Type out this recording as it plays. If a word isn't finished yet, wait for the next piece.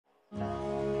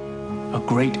A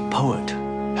great poet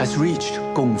has reached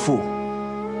Kung Fu.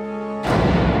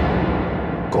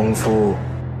 Kung Fu.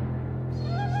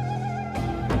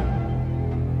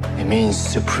 It means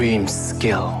supreme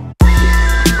skill.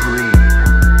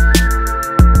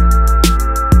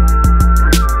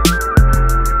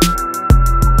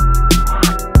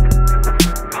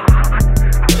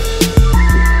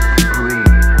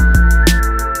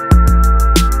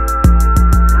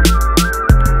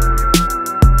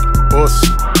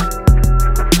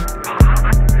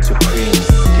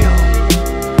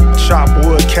 Chop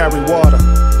wood, carry water.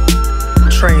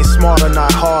 Train smarter,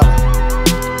 not harder.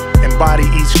 Embody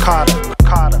each kata.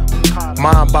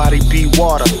 Mind, body, be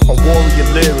water. A warrior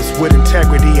lives with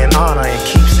integrity and honor and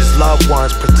keeps his loved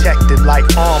ones protected like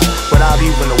armor. Without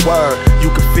even a word, you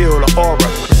can feel the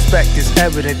aura. Respect is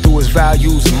evident through his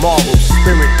values and morals.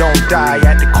 Spirit don't die,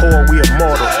 at the core we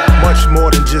immortals. Much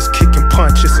more than just kick and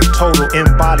punch, it's a total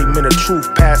embodiment of truth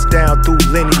passed down through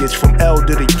lineage from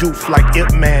elder to youth like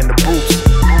Ip Man to Bruce.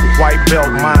 White belt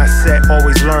mindset,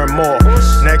 always learn more.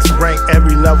 Next rank,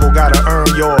 every level gotta earn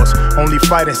yours. Only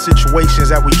fighting situations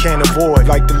that we can't avoid,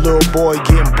 like the little boy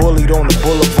getting bullied on the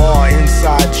boulevard.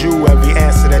 Inside you, every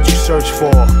answer that you search for.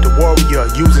 The warrior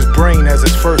uses brain as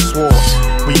his first sword.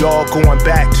 We all going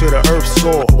back to the earth's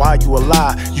soil. While you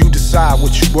alive, you decide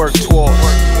what you work towards.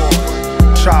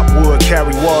 Chop wood,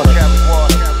 carry water.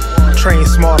 Train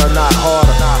smarter, not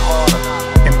harder.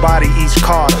 Embody each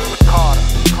kata.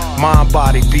 Mind,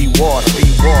 body, be water, be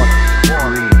water.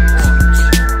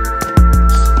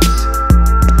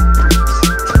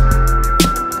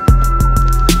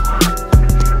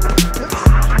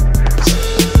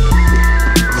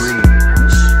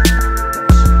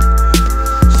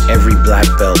 Every black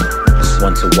belt was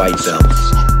once a white belt.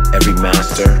 Every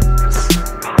master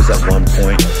was at one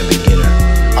point a beginner.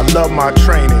 I love my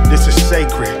training, this is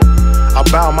sacred. I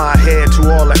bow my head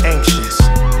to all the anxious.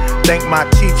 Thank my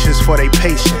teachers for their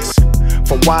patience,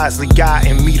 for wisely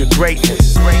guiding me to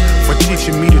greatness, for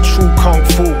teaching me the true Kung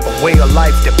Fu, a way of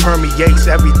life that permeates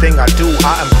everything I do.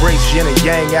 I embrace yin and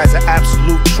yang as an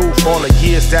absolute truth. All the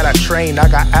years that I trained, I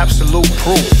got absolute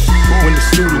proof. When the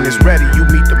student is ready, you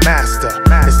meet the master.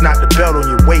 It's not the belt on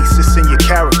your waist, it's in your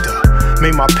character.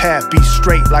 May my path be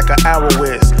straight like an arrow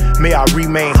is. May I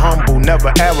remain humble,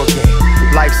 never arrogant.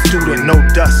 Life student, no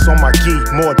dust on my gi.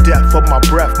 More depth of my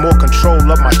breath, more control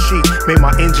of my chi. May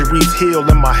my injuries heal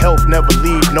and my health never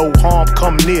leave. No harm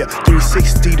come near,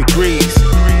 360 degrees.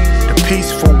 The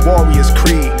peaceful warrior's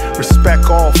creed. Respect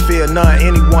all, fear none,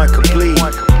 anyone can bleed.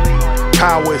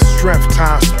 Power is strength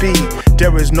times speed.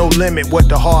 There is no limit what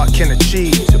the heart can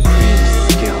achieve.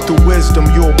 Through wisdom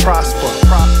you'll prosper.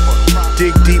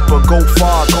 Dig deeper, go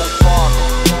farther.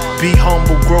 Be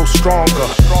humble, grow stronger.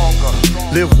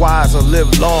 Live wiser, live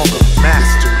longer.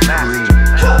 Master.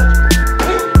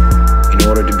 In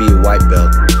order to be a white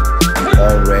belt, you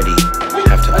already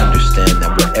have to understand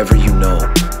that whatever you know,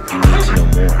 you need to know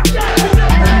more.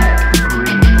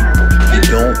 You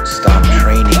don't stop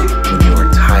training when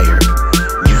you're tired.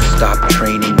 You stop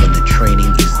training when the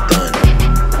training is done.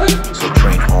 So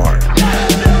train hard.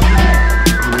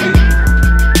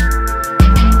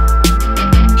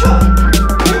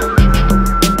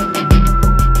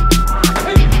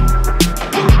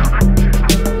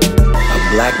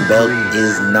 Black belt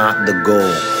is not the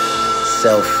goal.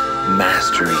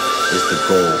 Self-mastery is the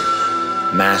goal.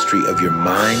 Mastery of your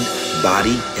mind,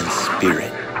 body, and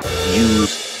spirit.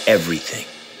 Use everything.